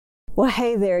Well,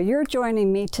 hey there, you're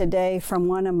joining me today from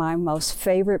one of my most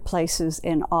favorite places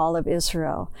in all of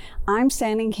Israel. I'm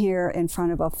standing here in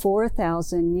front of a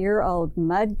 4,000-year-old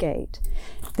mud gate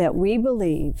that we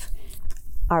believe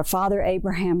our father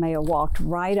Abraham may have walked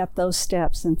right up those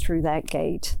steps and through that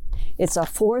gate. It's a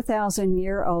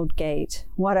 4,000-year-old gate.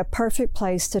 What a perfect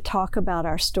place to talk about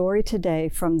our story today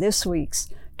from this week's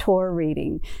Torah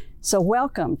reading. So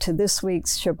welcome to this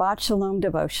week's Shabbat Shalom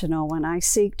devotional, when I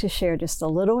seek to share just a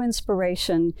little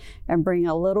inspiration and bring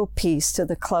a little peace to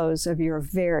the close of your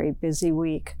very busy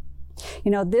week. You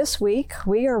know, this week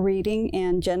we are reading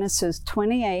in Genesis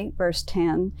 28, verse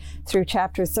 10 through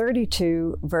chapter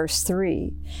 32, verse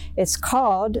 3. It's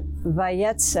called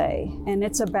Vayetze, and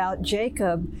it's about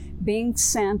Jacob being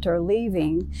sent or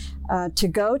leaving to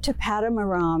go to Paddan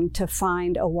Aram to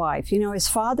find a wife. You know, his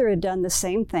father had done the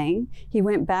same thing. He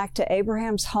went back to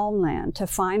Abraham's homeland to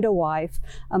find a wife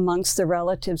amongst the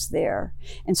relatives there.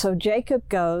 And so Jacob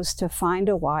goes to find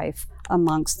a wife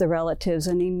amongst the relatives,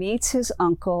 and he meets his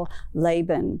uncle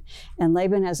Laban. And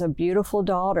Laban has a beautiful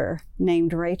daughter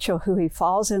named Rachel, who he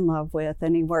falls in love with,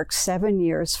 and he works 7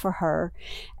 years for her.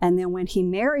 And then when he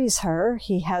marries her,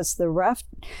 he has the rough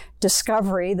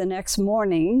discovery the next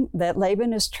morning that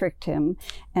Laban has tricked him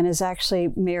and has actually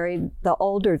married the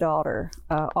older daughter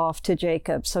off to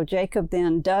Jacob. So Jacob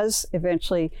then does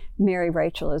eventually marry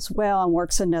Rachel as well and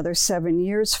works another 7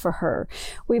 years for her.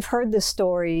 We've heard this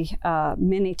story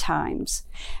many times,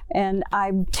 and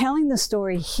I'm telling the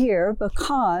story here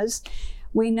because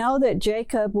we know that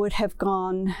Jacob would have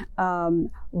gone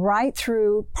right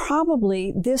through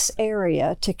probably this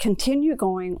area to continue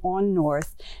going on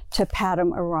north to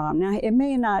Paddan Aram. Now, it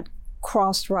may not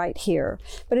cross right here,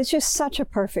 but it's just such a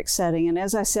perfect setting. And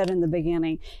as I said in the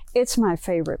beginning, it's my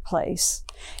favorite place.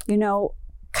 You know,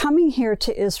 coming here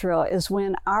to Israel is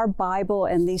when our Bible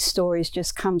and these stories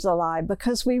just comes alive,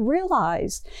 because we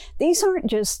realize these aren't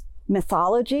just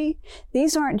mythology.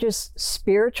 These aren't just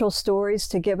spiritual stories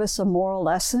to give us a moral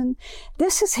lesson.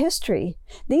 This is history.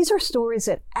 These are stories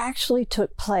that actually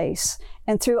took place.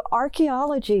 And through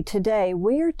archaeology today,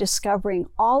 we're discovering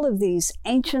all of these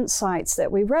ancient sites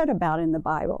that we read about in the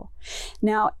Bible.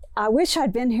 Now, I wish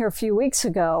I'd been here a few weeks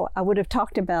ago. I would have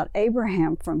talked about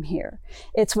Abraham from here.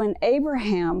 It's when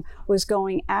Abraham was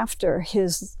going after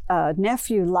his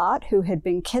nephew Lot, who had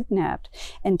been kidnapped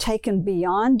and taken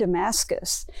beyond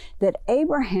Damascus, that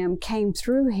Abraham came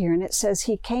through here, and it says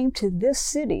he came to this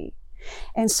city.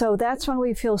 And so that's why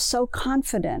we feel so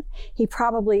confident. He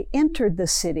probably entered the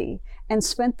city and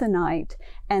spent the night,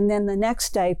 and then the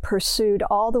next day pursued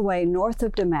all the way north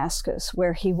of Damascus,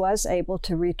 where he was able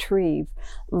to retrieve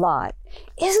Lot.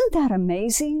 Isn't that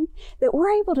amazing? That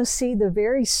we're able to see the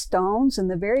very stones and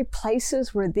the very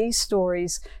places where these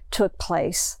stories took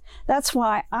place. That's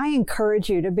why I encourage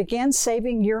you to begin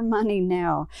saving your money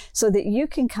now so that you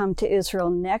can come to Israel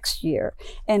next year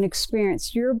and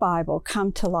experience your Bible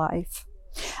come to life.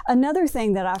 Another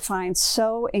thing that I find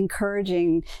so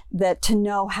encouraging, that to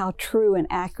know how true and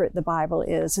accurate the Bible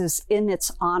is in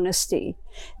its honesty.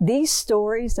 These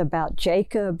stories about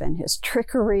Jacob and his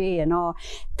trickery and all,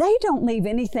 they don't leave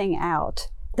anything out.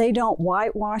 They don't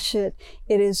whitewash it.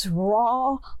 It is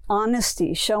raw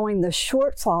honesty showing the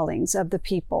shortfallings of the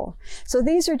people. So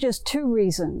these are just two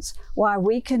reasons why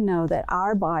we can know that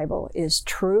our Bible is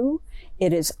true,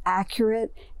 it is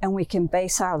accurate, and we can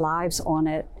base our lives on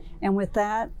it. And with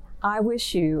that, I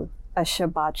wish you a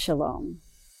Shabbat Shalom.